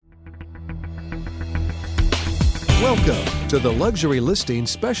Welcome to the Luxury Listing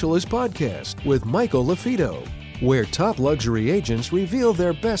Specialist Podcast with Michael LaFido, where top luxury agents reveal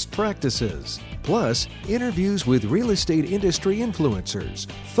their best practices, plus interviews with real estate industry influencers,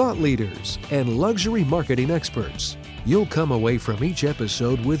 thought leaders, and luxury marketing experts. You'll come away from each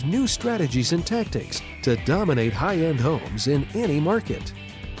episode with new strategies and tactics to dominate high-end homes in any market.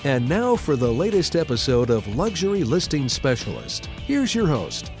 And now for the latest episode of Luxury Listing Specialist. Here's your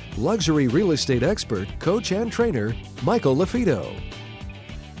host, luxury real estate expert, coach, and trainer, Michael LaFido.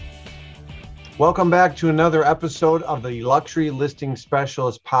 Welcome back to another episode of the Luxury Listing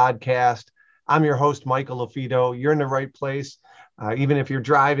Specialist Podcast. I'm your host, Michael LaFido. You're in the right place. Even if you're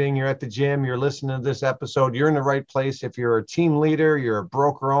driving, you're at the gym, you're listening to this episode, you're in the right place. If you're a team leader, you're a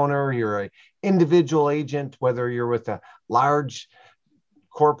broker owner, you're an individual agent, whether you're with a large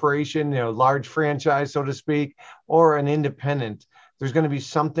corporation, large franchise, so to speak, or an independent, there's going to be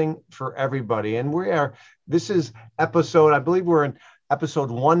something for everybody. And this is episode, I believe we're in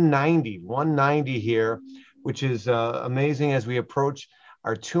episode 190 here, which is amazing as we approach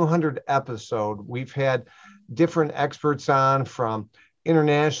our 200th episode. We've had different experts on, from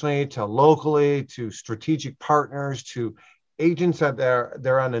internationally to locally to strategic partners to agents that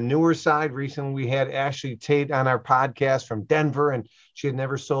they're on the newer side. Recently, we had Ashley Tate on our podcast from Denver, and she had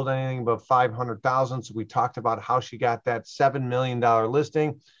never sold anything above $500,000. So we talked about how she got that $7 million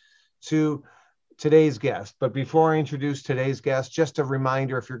listing, to today's guest. But before I introduce today's guest, just a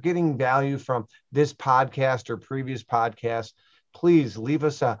reminder, if you're getting value from this podcast or previous podcasts, please leave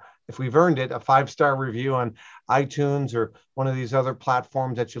us if we've earned it, a 5-star review on iTunes or one of these other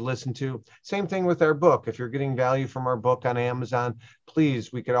platforms that you listen to. Same thing with our book. If you're getting value from our book on Amazon,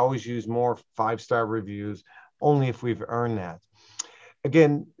 please, we could always use more 5-star reviews, only if we've earned that.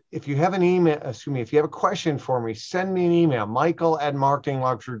 Again, if you have if you have a question for me, send me an email,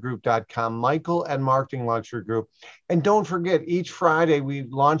 michael@marketingluxurygroup.com, michael@marketingluxurygroup. And don't forget, each Friday, we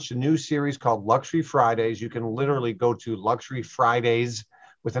launched a new series called Luxury Fridays. You can literally go to Luxury Fridays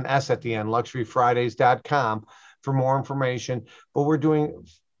with an S at the end, luxuryfridays.com for more information. But we're doing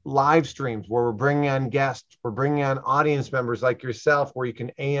live streams where we're bringing on guests, we're bringing on audience members like yourself, where you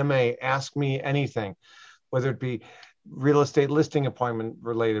can AMA, ask me anything, whether it be real estate listing appointment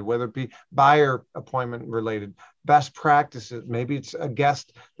related, whether it be buyer appointment related, best practices. Maybe it's a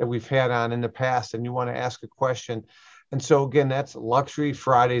guest that we've had on in the past and you want to ask a question. And so again, that's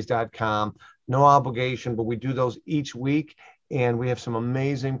luxuryfridays.com, no obligation, but we do those each week. And we have some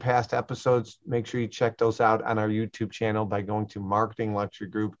amazing past episodes. Make sure you check those out on our YouTube channel by going to Marketing Luxury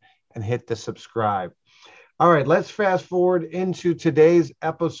Group and hit the subscribe. All right, let's fast forward into today's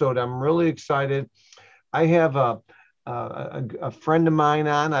episode. I'm really excited. I have a friend of mine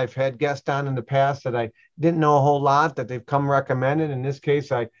on. I've had guests on in the past that I didn't know a whole lot, that they've come recommended. In this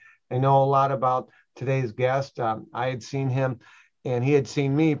case, I know a lot about today's guest. I had seen him and he had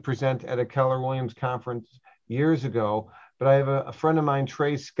seen me present at a Keller Williams conference years ago. But I have a friend of mine,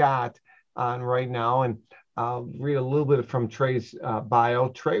 Trey Scott, on right now, and I'll read a little bit from Trey's bio.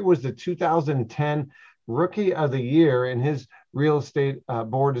 Trey was the 2010 Rookie of the Year in his real estate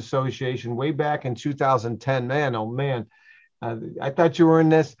board association way back in 2010. Man, oh man, I thought you were in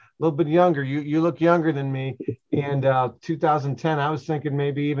this a little bit younger. You look younger than me. And 2010, I was thinking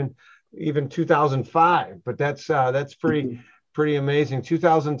maybe even 2005, but that's pretty amazing.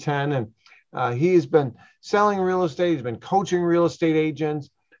 2010, and he's been selling real estate. He's been coaching real estate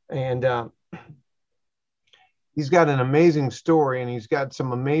agents, and he's got an amazing story, and he's got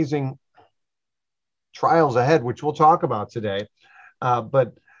some amazing trials ahead, which we'll talk about today.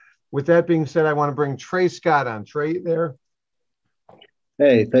 But with that being said, I want to bring Trey Scott on. Trey, there?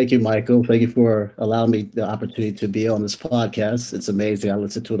 Hey, thank you, Michael. Thank you for allowing me the opportunity to be on this podcast. It's amazing. I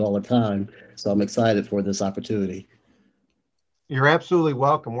listen to it all the time, so I'm excited for this opportunity. You're absolutely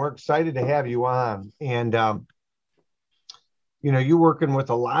welcome. We're excited to have you on. And, you're working with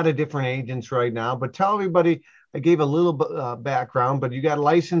a lot of different agents right now, but tell everybody, I gave a little background, but you got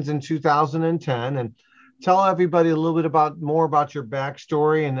licensed in 2010, and tell everybody a little bit more about your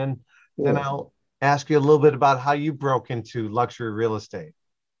backstory. And then I'll ask you a little bit about how you broke into luxury real estate.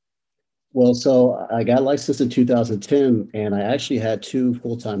 Well, so I got licensed in 2010, and I actually had 2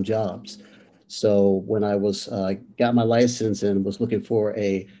 full-time jobs. So when I got my license and was looking for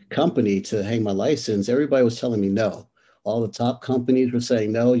a company to hang my license, everybody was telling me no. All the top companies were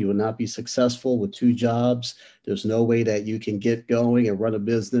saying, no, you will not be successful with 2 jobs. There's no way that you can get going and run a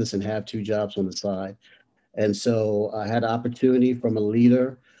business and have 2 jobs on the side. And so I had an opportunity from a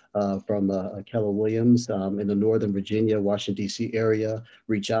leader from Keller Williams in the Northern Virginia, Washington, D.C. area,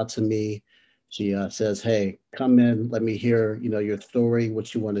 reach out to me. She says, hey, come in, let me hear, your story,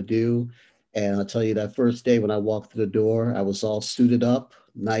 what you want to do. And I'll tell you that first day when I walked through the door, I was all suited up,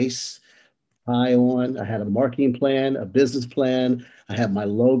 nice, tie on. I had a marketing plan, a business plan. I had my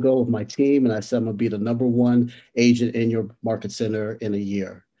logo of my team, and I said, I'm going to be the number one agent in your market center in a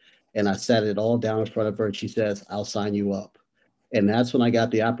year. And I sat it all down in front of her, and she says, I'll sign you up. And that's when I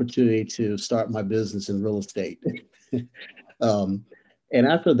got the opportunity to start my business in real estate. um, and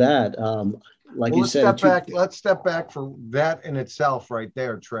after that, like Well, you said, let's step back for that in itself right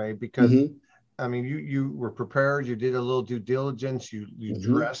there, Trey, because mm-hmm, I mean, you were prepared. You did a little due diligence. You mm-hmm,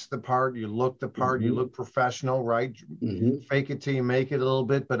 dressed the part. You looked the part. You mm-hmm, look professional, right? mm-hmm, Fake it till you make it a little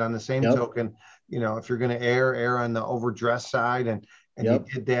bit. But on the same yep, token, if you're going to err on the overdressed side, and you yep.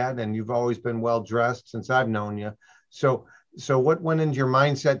 did that, and you've always been well dressed since I've known you. So what went into your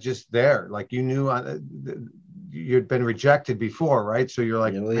mindset just there? Like you knew you'd been rejected before, right? So you're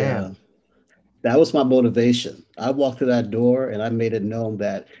like, Oh, yeah. man, That was my motivation. I walked through that door and I made it known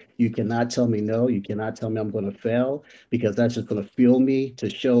that you cannot tell me no. You cannot tell me I'm going to fail because that's just going to fuel me to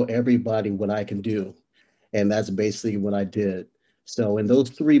show everybody what I can do. And that's basically what I did. So in those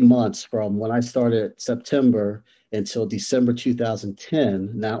 3 months from when I started September until December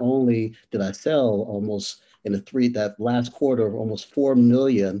 2010, not only did I sell almost in that last quarter, almost 4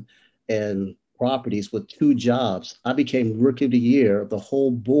 million in properties with 2 jobs, I became rookie of the year of the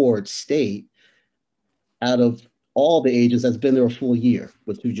whole board state out of all the agents that's been there a full year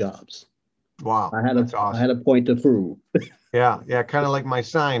with 2 jobs. wow, I had a that's I had awesome. a point to prove. Yeah, yeah, kind of like my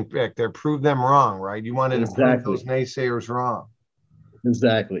sign back there. Prove them wrong, right? You wanted to prove those Exactly. naysayers wrong.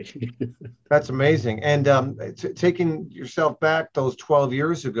 Exactly. That's amazing. And taking yourself back those 12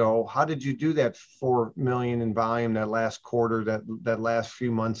 years ago, how did you do that 4 million in volume that last quarter, that last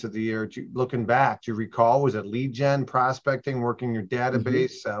few months of the year? Looking back, do you recall? Was it lead gen, prospecting, working your Mhm.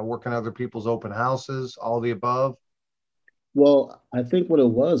 database, working other people's open houses, all the above? Well, I think what it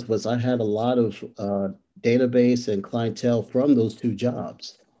was I had a lot of database and clientele from those 2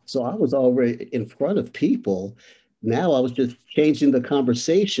 jobs. So I was already in front of people. Now I was just changing the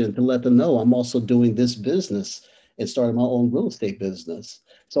conversation to let them know I'm also doing this business and starting my own real estate business.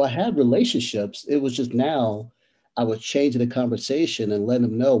 So I had relationships. It was just now I was changing the conversation and letting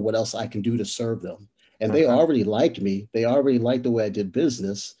them know what else I can do to serve them. And they Okay. already liked me. They already liked the way I did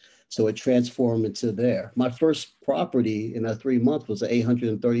business. So it transformed into there. My first property in that 3 months was an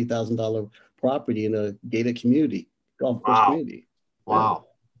 $830,000 property in a gated community, golf course Wow. community. Yeah. Wow.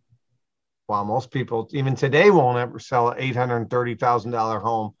 Wow. Most people, even today, won't ever sell an $830,000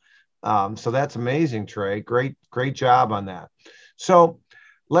 home. So that's amazing, Trey. Great, great job on that. So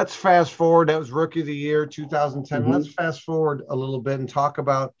let's fast forward. That was rookie of the year, 2010. Let's Hmm. fast forward a little bit and talk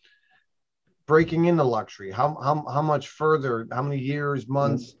about breaking into luxury. How much further, how many years,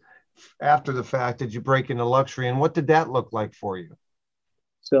 months after the fact did you break into luxury, and what did that look like for you?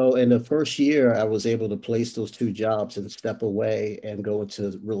 So in the first year, I was able to place those 2 jobs and step away and go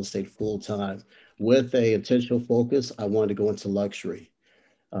into real estate full time with a intentional focus. I wanted to go into luxury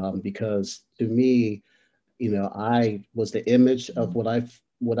because to me, I was the image of what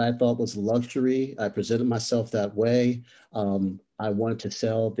I thought was luxury. I presented myself that way. I wanted to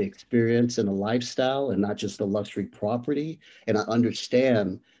sell the experience and the lifestyle and not just the luxury property. And I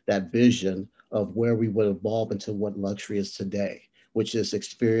understand that vision of where we would evolve into what luxury is today, which is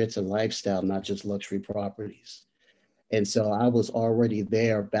experience and lifestyle, not just luxury properties. And so I was already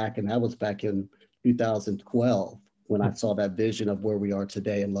there that was back in 2012 when I saw that vision of where we are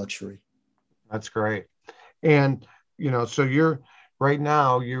today in luxury. That's great. And so you're right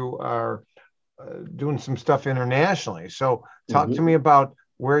now you are doing some stuff internationally. So talk to Mhm. me about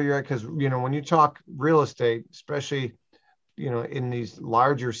where you're at, because when you talk real estate, especially in these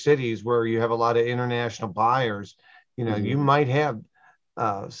larger cities where you have a lot of international buyers, you Mhm. might have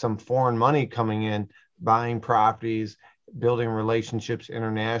some foreign money coming in, buying properties, building relationships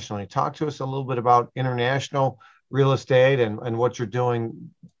internationally. Talk to us a little bit about international real estate and what you're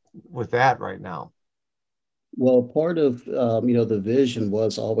doing with that right now. Well, part of the vision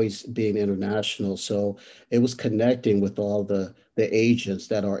was always being international. So it was connecting with all the agents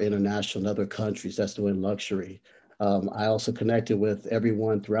that are international in other countries that's doing luxury. I also connected with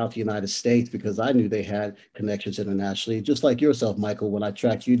everyone throughout the United States because I knew they had connections internationally, just like yourself, Michael, when I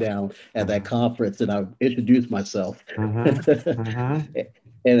tracked you down at that Mm-hmm. conference and I introduced myself. Mm-hmm. Mm-hmm.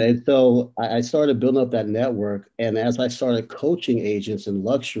 And so I started building up that network. And as I started coaching agents in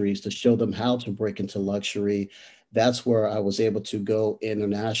luxuries to show them how to break into luxury, that's where I was able to go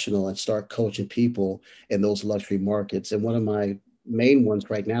international and start coaching people in those luxury markets. And one of my main ones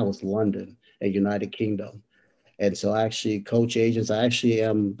right now is London and United Kingdom. And so I actually coach agents. I actually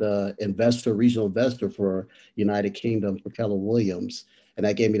am the regional investor for United Kingdom for Keller Williams. And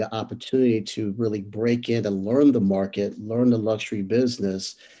that gave me the opportunity to really break in and learn the market, learn the luxury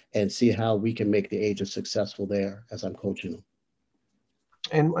business, and see how we can make the agents successful there as I'm coaching them.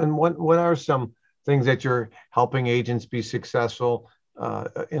 And what are some things that you're helping agents be successful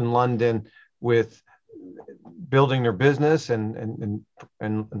in London with building their business and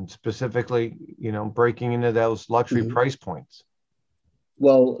specifically, breaking into those luxury price points?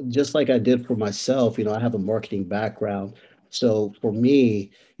 Well, just like I did for myself, I have a marketing background. So for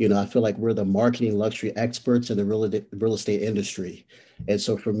me, I feel like we're the marketing luxury experts in the real estate industry. And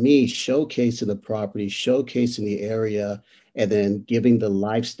so for me, showcasing the property, showcasing the area, and then giving the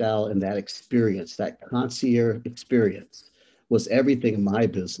lifestyle and that experience, that concierge experience was everything in my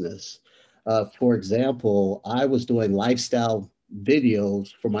business. For example, I was doing lifestyle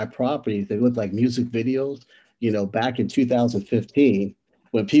videos for my properties. They looked like music videos, back in 2015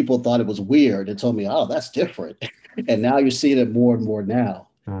 when people thought it was weird and told me, oh, that's different. And now you're seeing it more and more now.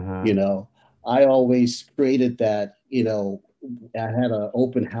 I always created that, I had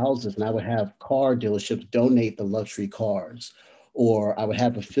open houses and I would have car dealerships donate the luxury cars, or I would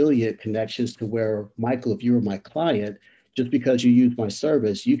have affiliate connections to where, Michael, if you were my client, just because you use my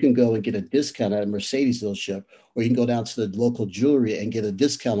service, you can go and get a discount at a Mercedes dealership, or you can go down to the local jewelry and get a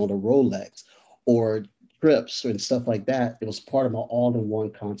discount on a Rolex or trips and stuff like that. It was part of my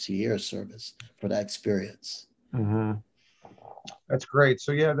all-in-one concierge service for that experience. That's great.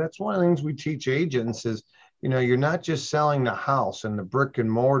 So yeah, that's one of the things we teach agents is, you're not just selling the house and the brick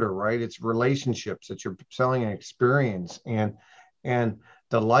and mortar, right? It's relationships that you're selling, an experience and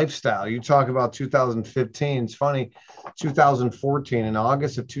the lifestyle. You talk about 2015. It's funny, 2014, in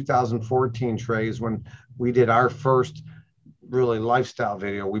August of 2014, Trey, is when we did our first really lifestyle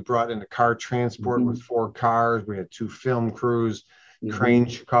video. We brought in a car transport with 4 cars. We had 2 film crews. Crane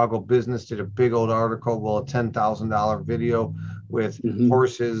Chicago Business did a big old article, well, a $10,000 video with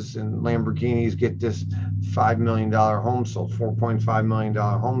horses and Lamborghinis get this $5 million home sold, $4.5 million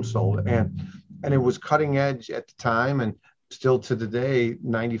home sold. And it was cutting edge at the time. And still to today,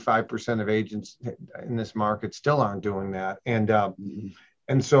 95% of agents in this market still aren't doing that.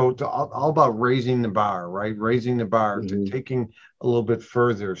 And so all about raising the bar, right? Raising the bar to taking a little bit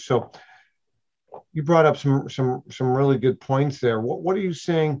further. So you brought up some really good points there. What are you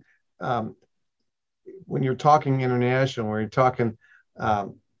saying when you're talking international, when you're talking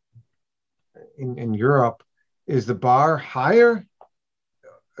in Europe? Is the bar higher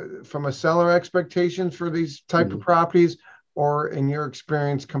from a seller expectation for these type of properties, or in your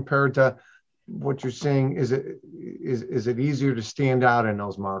experience compared to what you're seeing, is it easier to stand out in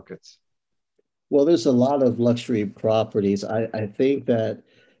those markets? Well, there's a lot of luxury properties. I think that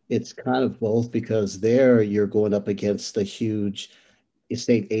it's kind of both, because there you're going up against the huge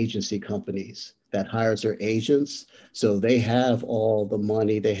estate agency companies that hires their agents. So they have all the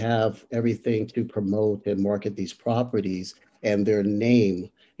money, they have everything to promote and market these properties, and their name,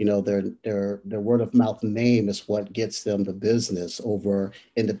 their word of mouth name is what gets them the business over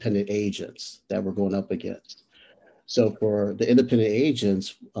independent agents that we're going up against. So for the independent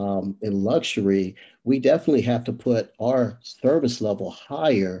agents in luxury, we definitely have to put our service level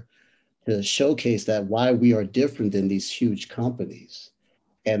higher to showcase that why we are different than these huge companies.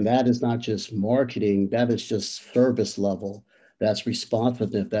 And that is not just marketing, that is just service level. That's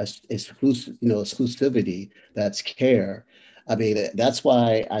responsiveness, that's exclusivity, that's care. I mean, that's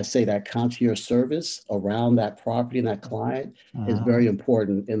why I say that concierge service around that property and that client is very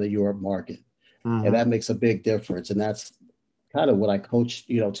important in the Europe market. And that makes a big difference. And that's kind of what I coach,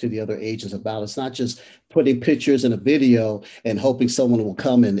 to the other agents about. It's not just putting pictures in a video and hoping someone will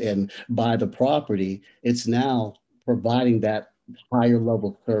come and buy the property. It's now providing that higher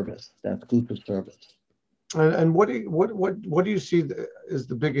level service, that exclusive service. And what do you see is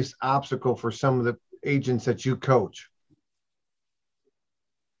the biggest obstacle for some of the agents that you coach?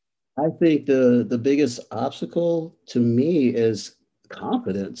 I think the biggest obstacle to me is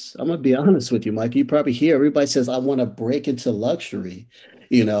confidence. I'm gonna be honest with you, Mike. You probably hear everybody says, I want to break into luxury,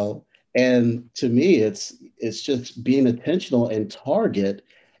 and to me, it's just being intentional and target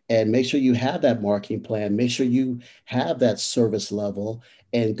and make sure you have that marketing plan, make sure you have that service level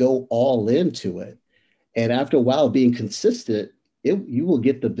and go all into it. And after a while being consistent, you will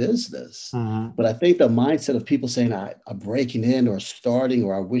get the business. But I think the mindset of people saying, I'm breaking in or starting,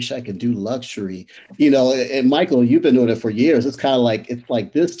 or I wish I could do luxury, and Michael, you've been doing it for years. It's kind of like, it's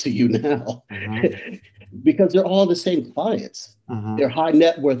like this to you now because they're all the same clients. They're high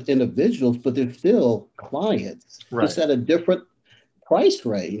net worth individuals, but they're still clients, just at a different price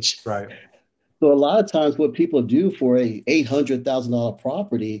range. Right. So a lot of times what people do for a $800,000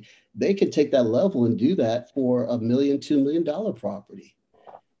 property, they can take that level and do that for $1 million, $2 million property.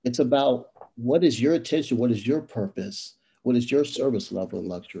 It's about what is your intention, what is your purpose, what is your service level in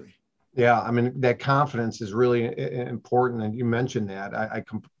luxury. Yeah, I mean, that confidence is really important. And you mentioned that. I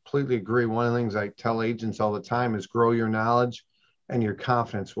completely agree. One of the things I tell agents all the time is grow your knowledge and your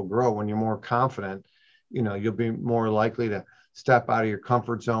confidence will grow. When you're more confident, you'll be more likely to step out of your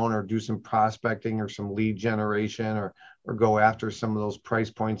comfort zone or do some prospecting or some lead generation or go after some of those price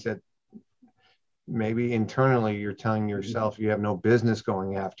points that maybe internally you're telling yourself you have no business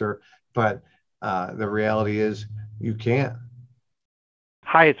going after. But the reality is you can.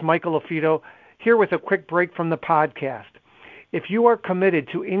 Hi, it's Michael LaFido here with a quick break from the podcast. If you are committed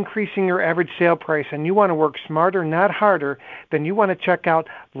to increasing your average sale price and you want to work smarter, not harder, then you want to check out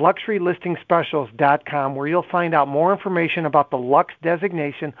LuxuryListingSpecials.com, where you'll find out more information about the Lux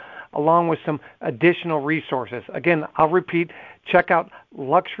designation along with some additional resources. Again, I'll repeat, check out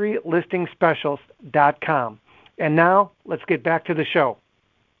LuxuryListingSpecials.com. And now let's get back to the show.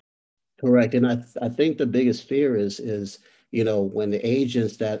 Correct. And I think the biggest fear is when the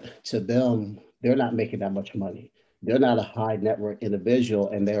agents that to them, they're not making that much money. They're not a high network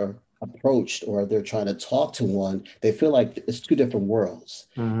individual and they're approached or they're trying to talk to one. They feel like it's two different worlds.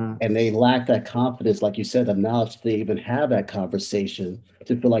 Mm-hmm. And they lack that confidence, like you said, the knowledge to even have that conversation,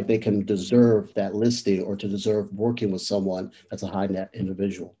 to feel like they can deserve that listing or to deserve working with someone that's a high net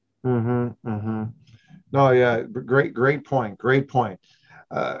individual. Mm-hmm. Mm-hmm. No, yeah, great point. Great point.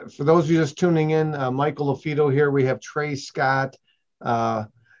 For those of you just tuning in, Michael LaFido here. We have Trey Scott,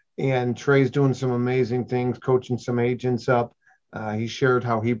 and Trey's doing some amazing things, coaching some agents up. He shared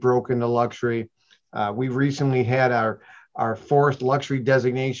how he broke into luxury. We recently had our fourth luxury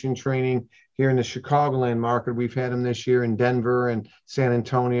designation training here in the Chicagoland market. We've had them this year in Denver and San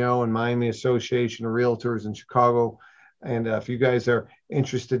Antonio and Miami Association of Realtors in Chicago. And if you guys are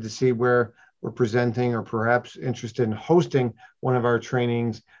interested to see where we're presenting or perhaps interested in hosting one of our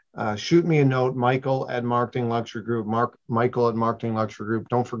trainings, shoot me a note, Michael at Marketing Luxury Group, Michael at Marketing Luxury Group.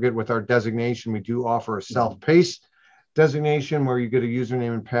 Don't forget, with our designation, we do offer a self-paced designation where you get a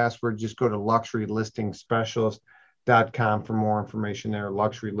username and password. Just go to LuxuryListingSpecialist.com for more information there,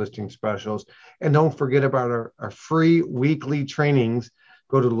 Luxury Listing Specialist. And don't forget about our free weekly trainings.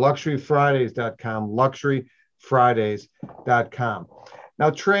 Go to LuxuryFridays.com, LuxuryFridays.com.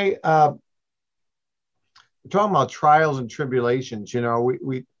 Now, Trey, we're talking about trials and tribulations.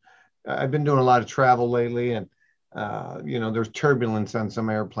 I've been doing a lot of travel lately, and there's turbulence on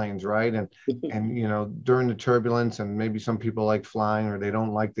some airplanes, right? And during the turbulence, and maybe some people like flying or they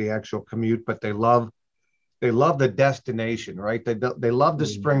don't like the actual commute, but they love the destination, right? They love the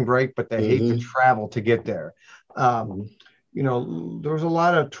spring break, but they hate to travel to get there. There's a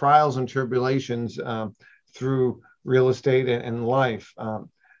lot of trials and tribulations through real estate and life.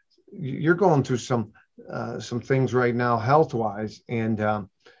 You're going through some things right now health-wise, and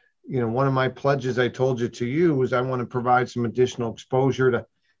one of my pledges I told you was I want to provide some additional exposure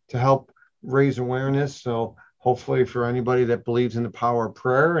to help raise awareness. So hopefully for anybody that believes in the power of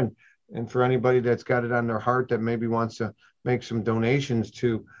prayer and for anybody that's got it on their heart that maybe wants to make some donations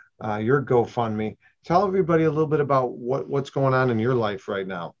to your GoFundMe, tell everybody a little bit about what's going on in your life right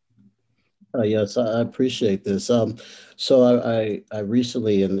now. Yes, I appreciate this. So I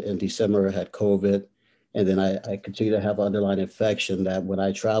recently in December had COVID, and then I continue to have underlying infection that when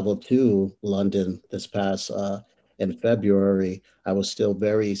I traveled to London this past in February, I was still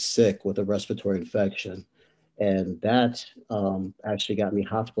very sick with a respiratory infection. And that actually got me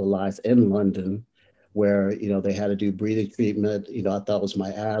hospitalized in London where, they had to do breathing treatment. I thought it was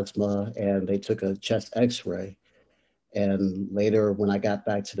my asthma, and they took a chest x-ray. And later, when I got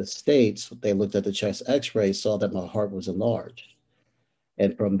back to the States, they looked at the chest x-ray, saw that my heart was enlarged.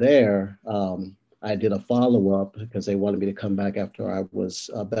 And from there, I did a follow-up because they wanted me to come back after I was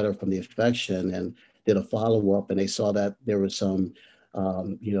better from the infection, and did a follow-up, and they saw that there was some,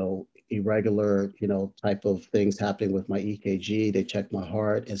 irregular, type of things happening with my EKG. They checked my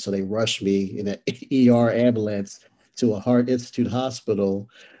heart, and so they rushed me in an ER ambulance to a Heart Institute hospital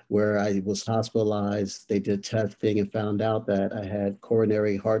where I was hospitalized. They did testing and found out that I had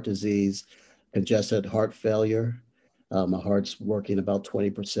coronary heart disease, congested heart failure. My heart's working about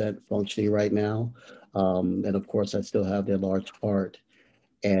 20% functioning right now. And of course, I still have the enlarged heart.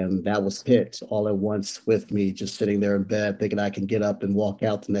 And that was hit all at once with me just sitting there in bed thinking I can get up and walk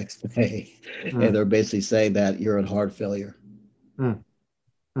out the next day. And they're basically saying that you're in heart failure.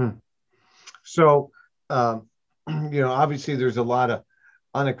 So, obviously there's a lot of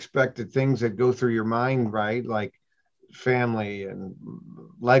unexpected things that go through your mind, right? Like family and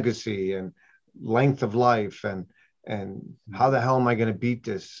legacy and length of life and how the hell am I going to beat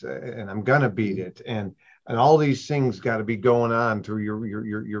this? And I'm going to beat it. And and all these things got to be going on through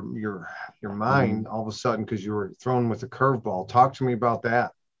your mind all of a sudden because you were thrown with a curveball. Talk to me about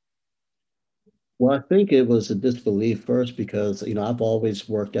that. Well, I think it was a disbelief first because, I've always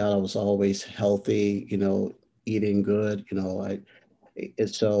worked out. I was always healthy, eating good, and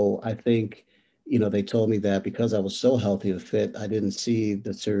so I think, they told me that because I was so healthy and fit, I didn't see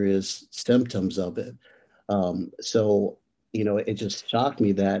the serious symptoms of it. So, it just shocked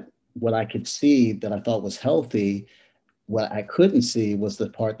me that what I could see that I thought was healthy, what I couldn't see was the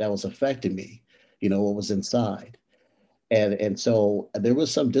part that was affecting me, what was inside. And so there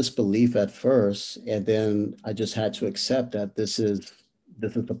was some disbelief at first, and then I just had to accept that this is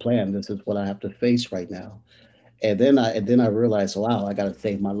the plan. This is what I have to face right now. And then I realized, wow, I got to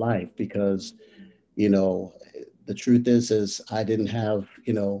save my life because you know the truth is I didn't have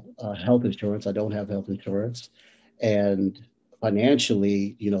health insurance. I don't have health insurance, and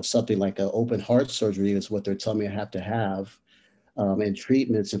financially, something like an open heart surgery is what they're telling me I have to have, and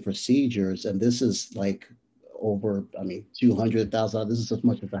treatments and procedures. And this is like over, I mean, $200,000. This is as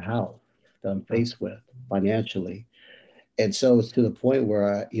much as a house that I'm faced with financially. And so it's to the point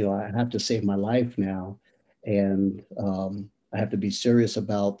where I have to save my life now, and I have to be serious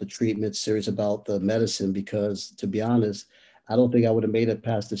about the treatment, serious about the medicine, because to be honest, I don't think I would have made it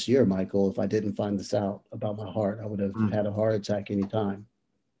past this year, Michael, if I didn't find this out about my heart. I would have had a heart attack anytime.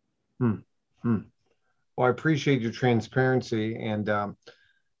 Hmm. Hmm. Well, I appreciate your transparency, and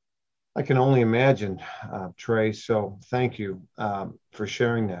I can only imagine, Trey. So thank you for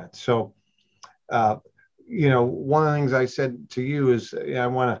sharing that. So, uh, one of the things I said to you is I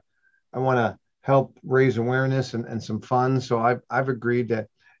want to help raise awareness and some funds. So I've agreed that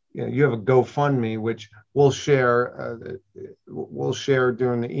you have a GoFundMe, which we'll share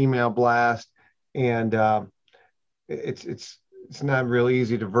during the email blast, and it's not really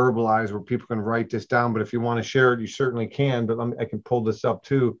easy to verbalize where people can write this down. But if you want to share it, you certainly can. But I can pull this up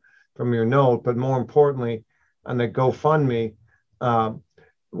too from your note. But more importantly, on the GoFundMe, uh,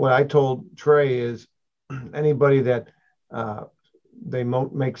 what I told Trey is anybody that they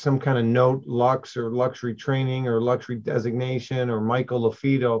make some kind of note, Lux or luxury training or luxury designation or Michael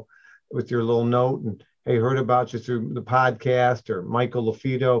LaFido with your little note and, hey, heard about you through the podcast or Michael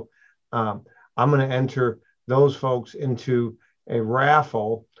LaFido. I'm going to enter those folks into a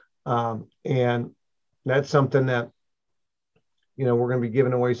raffle. And that's something that, we're going to be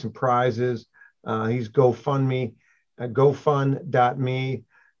giving away some prizes. He's GoFundMe, gofund.me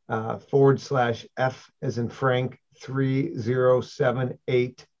 /F as in Frank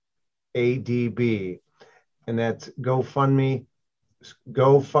 3078 ADB. And that's GoFundMe,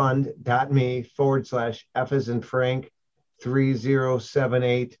 gofund.me /F as in Frank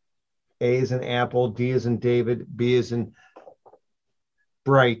 3078 A as in Apple, D as in David, B as in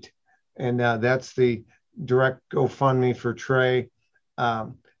Bright. And that's the direct GoFundMe for Trey.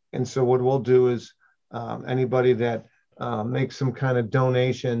 And so what we'll do is anybody that makes some kind of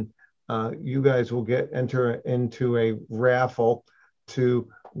donation, you guys will enter into a raffle to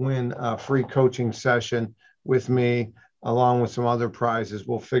win a free coaching session with me, along with some other prizes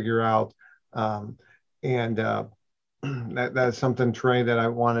we'll figure out. And that's something, Trey, that I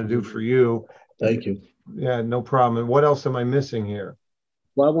want to do for you. Thank you. Yeah, no problem. And what else am I missing here?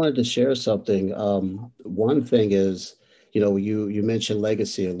 Well, I wanted to share something. One thing is, you mentioned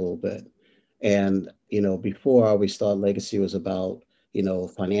legacy a little bit. And, before I always thought legacy was about,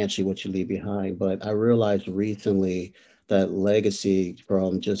 financially what you leave behind. But I realized recently that legacy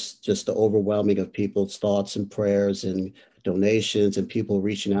from just the overwhelming of people's thoughts and prayers and donations and people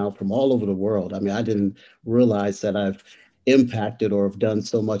reaching out from all over the world. I mean, I didn't realize that I've impacted or have done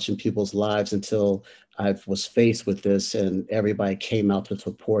so much in people's lives until I was faced with this and everybody came out to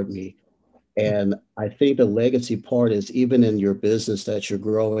support me. And I think the legacy part is even in your business that you're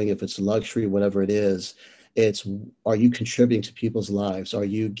growing, if it's luxury, whatever it is, it's are you contributing to people's lives? Are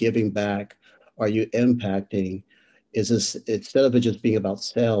you giving back? Are you impacting? Is this instead of it just being about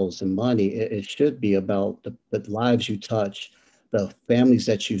sales and money, it should be about the lives you touch, the families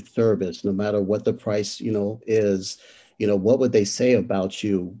that you service, no matter what the price, is, what would they say about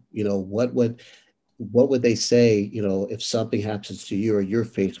you? What would they say, if something happens to you or you're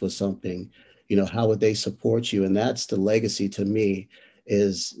faced with something, how would they support you? And that's the legacy to me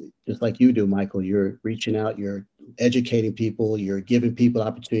is just like you do, Michael, you're reaching out, you're educating people, you're giving people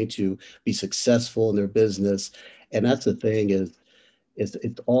opportunity to be successful in their business. And that's the thing is,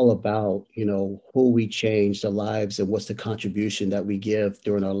 it's all about, who we change the lives and what's the contribution that we give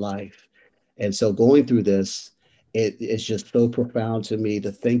during our life. And so going through this, it's just so profound to me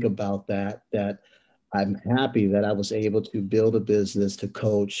to think about that I'm happy that I was able to build a business to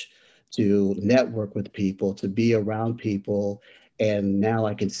coach, to network with people, to be around people. And now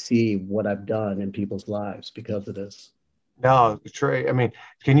I can see what I've done in people's lives because of this. No, Trey, I mean,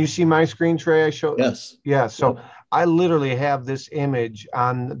 can you see my screen, Trey? I show. Yes. Yeah. So Yep. I literally have this image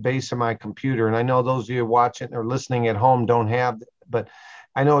on the base of my computer. And I know those of you watching or listening at home don't have, but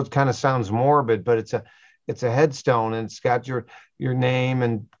I know it kind of sounds morbid, but it's a headstone, and it's got your name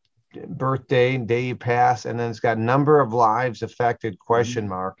and birthday and day you pass, and then it's got number of lives affected question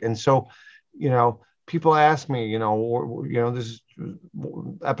mark. And so, people ask me, this is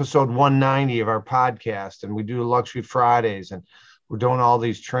episode 190 of our podcast, and we do Luxury Fridays, and we're doing all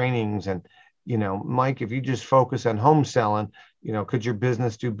these trainings. And, Mike, if you just focus on home selling, could your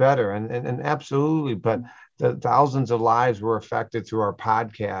business do better? And absolutely. But the thousands of lives were affected through our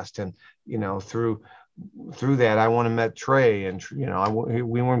podcast. And, through that, I want to met Trey, and,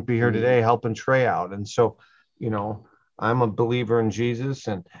 we wouldn't be here today helping Trey out. And so, I'm a believer in Jesus,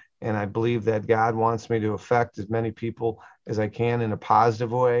 and I believe that God wants me to affect as many people as I can in a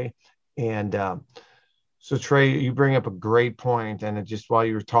positive way. And so, Trey, you bring up a great point. And it just, while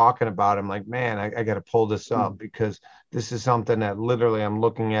you were talking about it, I'm like, man, I got to pull this up, because this is something that literally I'm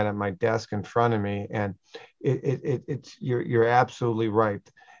looking at my desk in front of me. And it's you're absolutely right.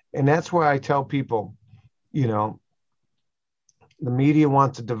 And that's why I tell people, the media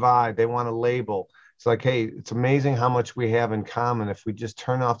wants to divide. They want to label. It's like, hey, it's amazing how much we have in common if we just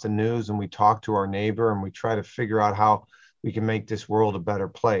turn off the news and we talk to our neighbor and we try to figure out how we can make this world a better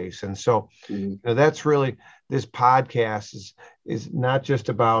place. And so, that's really, this podcast is not just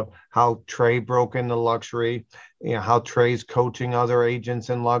about how Trey broke into luxury, how Trey's coaching other agents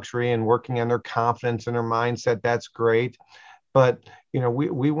in luxury and working on their confidence and their mindset. That's great. But,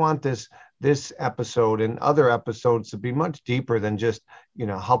 we want this episode and other episodes to be much deeper than just,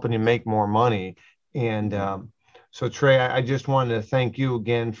 helping you make more money. And so, Trey, I just wanted to thank you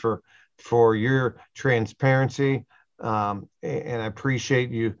again for your transparency. And I appreciate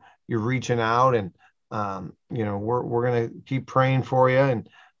you reaching out. And, we're going to keep praying for you. And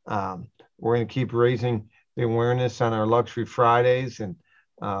we're going to keep raising the awareness on our Luxury Fridays. And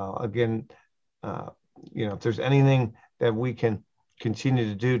again, if there's anything that we can continue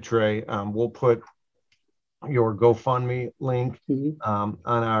to do, Trey, we'll put your GoFundMe link on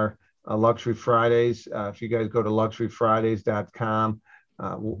our Luxury Fridays. If you guys go to luxuryfridays.com,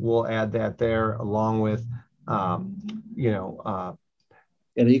 we'll add that there, along with, and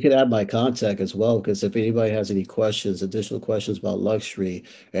you can add my contact as well, because if anybody has any questions, additional questions about luxury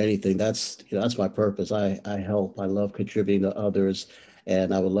or anything, that's my purpose. I help. I love contributing to others,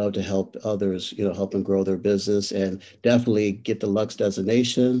 and I would love to help others, help them grow their business, and definitely get the Lux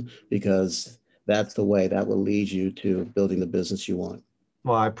designation, because that's the way that will lead you to building the business you want.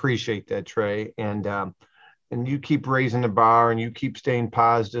 Well, I appreciate that, Trey. And you keep raising the bar, and you keep staying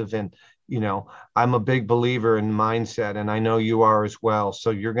positive. And, I'm a big believer in mindset, and I know you are as well. So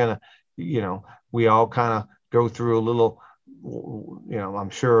you're going to, we all kind of go through a little, I'm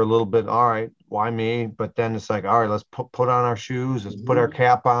sure a little bit, all right, why me? But then it's like, all right, let's put on our shoes, let's put our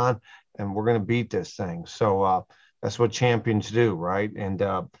cap on, and we're going to beat this thing. So that's what champions do, right? And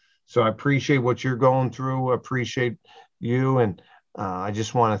so I appreciate what you're going through. I appreciate you. And I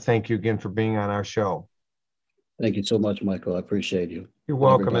just want to thank you again for being on our show. Thank you so much, Michael. I appreciate you. You're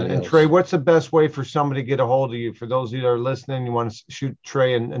welcome. And Trey, what's the best way for somebody to get a hold of you? For those of you that are listening, you want to shoot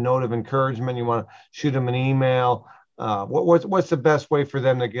Trey a note of encouragement, you want to shoot him an email. What's the best way for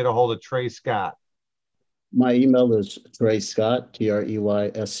them to get a hold of Trey Scott? My email is Trey Scott,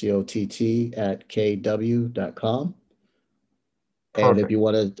 TREYSCOTT @kw.com. And if you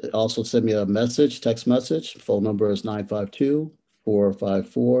want to also send me a message, text message, phone number is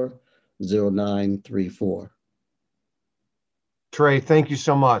 952-454-0934. Trey, thank you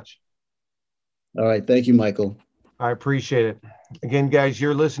so much. All right. Thank you, Michael. I appreciate it. Again, guys,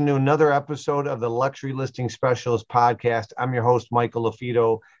 you're listening to another episode of the Luxury Listing Specialist Podcast. I'm your host, Michael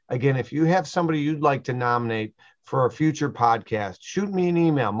LaFido. Again, if you have somebody you'd like to nominate for a future podcast, shoot me an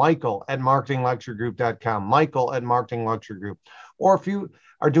email, michael@marketingluxurygroup.com, michael@marketingluxurygroup. Or if you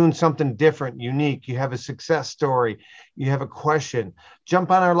are doing something different, unique, you have a success story, you have a question, jump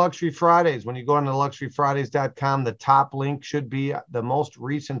on our Luxury Fridays. When you go on to luxuryfridays.com, the top link should be the most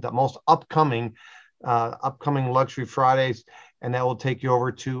recent, the most upcoming Luxury Fridays, and that will take you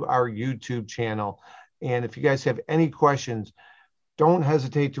over to our YouTube channel. And if you guys have any questions, don't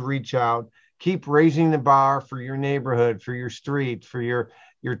hesitate to reach out. Keep raising the bar for your neighborhood, for your street, for your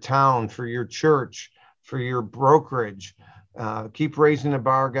town, for your church, for your brokerage. Keep raising the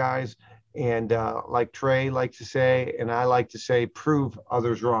bar, guys. And like Trey likes to say, and I like to say, prove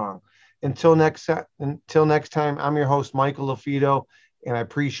others wrong. Until next time, I'm your host, Michael LaFido. and I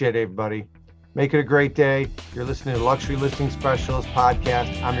appreciate everybody. Make it a great day. You're listening to Luxury Listing Specialist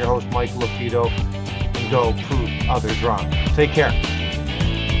Podcast. I'm your host, Mike LaFido. And go prove others wrong. Take care.